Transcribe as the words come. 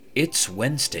It's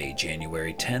Wednesday,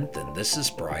 January 10th, and this is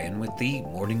Brian with the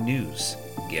Morning News.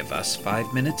 Give us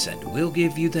 5 minutes and we'll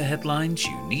give you the headlines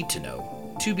you need to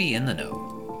know to be in the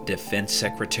know. Defense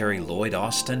Secretary Lloyd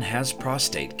Austin has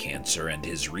prostate cancer, and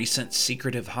his recent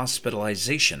secretive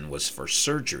hospitalization was for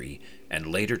surgery and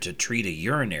later to treat a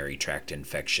urinary tract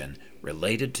infection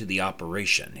related to the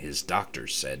operation, his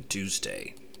doctors said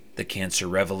Tuesday. The cancer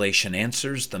revelation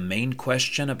answers the main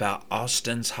question about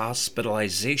Austin's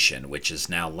hospitalization, which has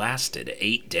now lasted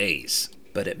 8 days.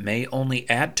 But it may only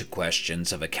add to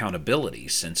questions of accountability,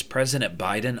 since President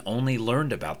Biden only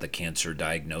learned about the cancer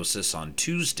diagnosis on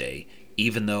Tuesday,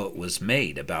 even though it was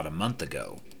made about a month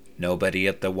ago. Nobody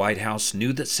at the White House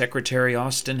knew that Secretary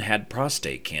Austin had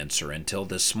prostate cancer until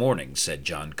this morning, said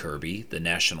John Kirby, the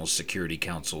National Security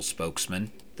Council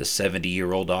spokesman. The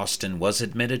 70-year-old Austin was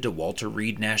admitted to Walter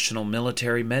Reed National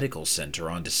Military Medical Center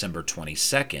on December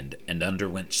 22nd and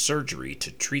underwent surgery to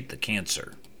treat the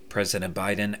cancer. President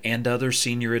Biden and other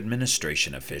senior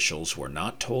administration officials were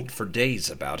not told for days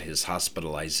about his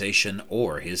hospitalization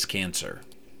or his cancer.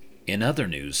 In other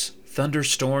news,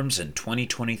 thunderstorms in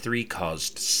 2023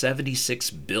 caused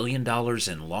 $76 billion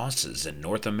in losses in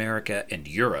North America and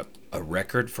Europe, a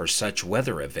record for such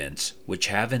weather events, which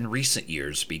have in recent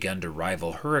years begun to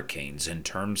rival hurricanes in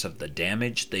terms of the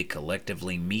damage they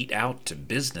collectively mete out to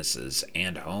businesses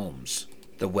and homes.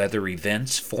 The weather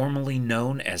events, formerly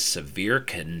known as severe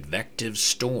convective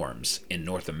storms in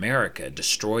North America,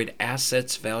 destroyed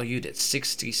assets valued at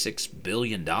 $66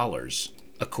 billion.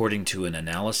 According to an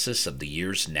analysis of the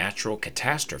year's natural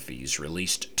catastrophes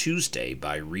released Tuesday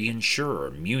by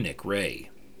reinsurer Munich Re.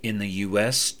 In the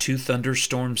U.S., 2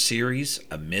 thunderstorm series,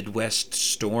 a Midwest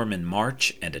storm in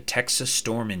March and a Texas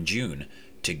storm in June,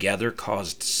 together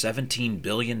caused $17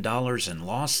 billion in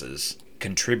losses,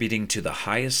 contributing to the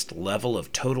highest level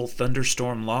of total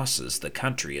thunderstorm losses the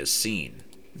country has seen.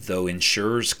 Though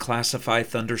insurers classify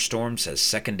thunderstorms as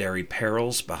secondary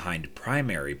perils behind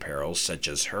primary perils such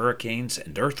as hurricanes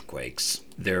and earthquakes,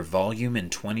 their volume in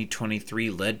 2023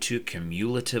 led to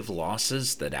cumulative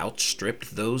losses that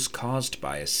outstripped those caused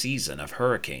by a season of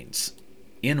hurricanes.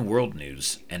 In world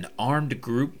news, an armed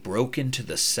group broke into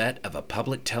the set of a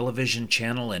public television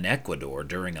channel in Ecuador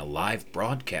during a live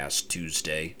broadcast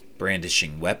Tuesday,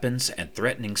 brandishing weapons and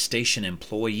threatening station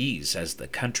employees as the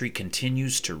country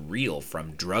continues to reel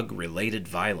from drug-related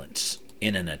violence.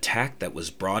 In an attack that was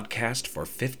broadcast for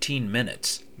 15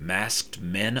 minutes, masked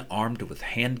men armed with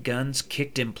handguns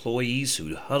kicked employees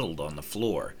who huddled on the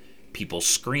floor. People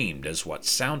screamed as what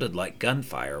sounded like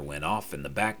gunfire went off in the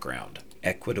background.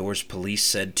 Ecuador's police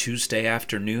said Tuesday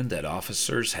afternoon that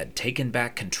officers had taken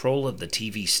back control of the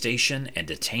TV station and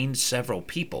detained several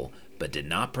people, but did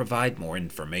not provide more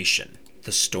information.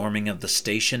 The storming of the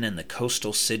station in the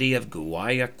coastal city of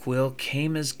Guayaquil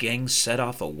came as gangs set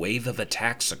off a wave of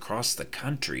attacks across the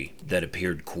country that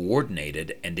appeared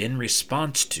coordinated and in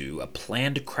response to a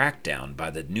planned crackdown by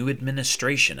the new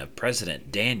administration of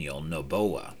President Daniel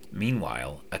Noboa.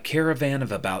 Meanwhile, a caravan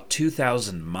of about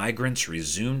 2,000 migrants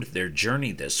resumed their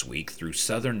journey this week through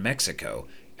southern Mexico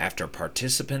after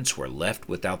participants were left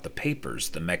without the papers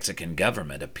the Mexican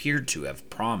government appeared to have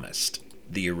promised.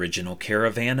 The original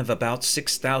caravan of about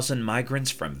 6,000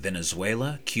 migrants from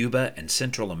Venezuela, Cuba, and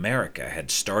Central America had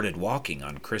started walking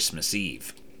on Christmas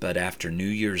Eve. But after New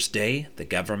Year's Day, the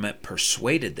government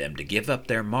persuaded them to give up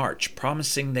their march,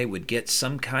 promising they would get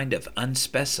some kind of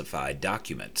unspecified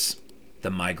documents.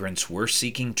 The migrants were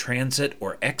seeking transit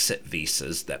or exit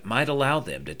visas that might allow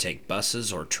them to take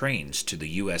buses or trains to the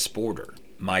U.S. border.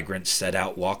 Migrants set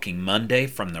out walking Monday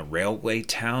from the railway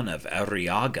town of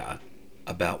Arriaga,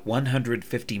 about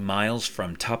 150 miles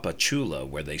from Tapachula,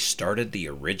 where they started the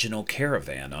original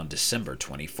caravan on December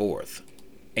 24th.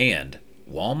 And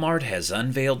Walmart has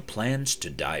unveiled plans to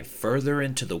dive further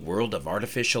into the world of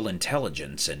artificial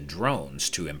intelligence and drones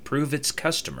to improve its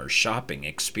customers' shopping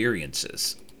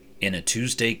experiences. In a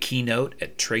Tuesday keynote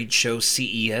at trade show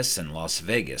CES in Las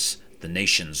Vegas, the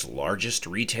nation's largest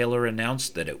retailer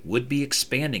announced that it would be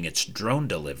expanding its drone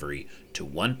delivery to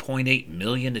 1.8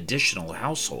 million additional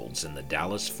households in the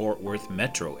Dallas-Fort Worth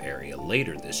metro area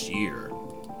later this year.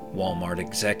 Walmart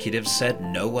executives said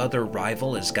no other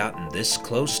rival has gotten this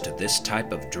close to this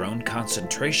type of drone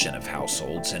concentration of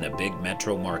households in a big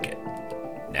metro market.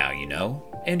 Now you know,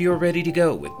 and you're ready to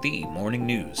go with the Morning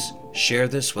News. Share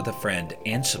this with a friend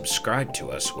and subscribe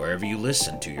to us wherever you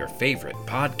listen to your favorite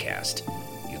podcast.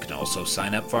 You can also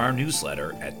sign up for our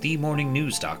newsletter at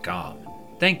themorningnews.com.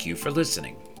 Thank you for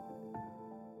listening.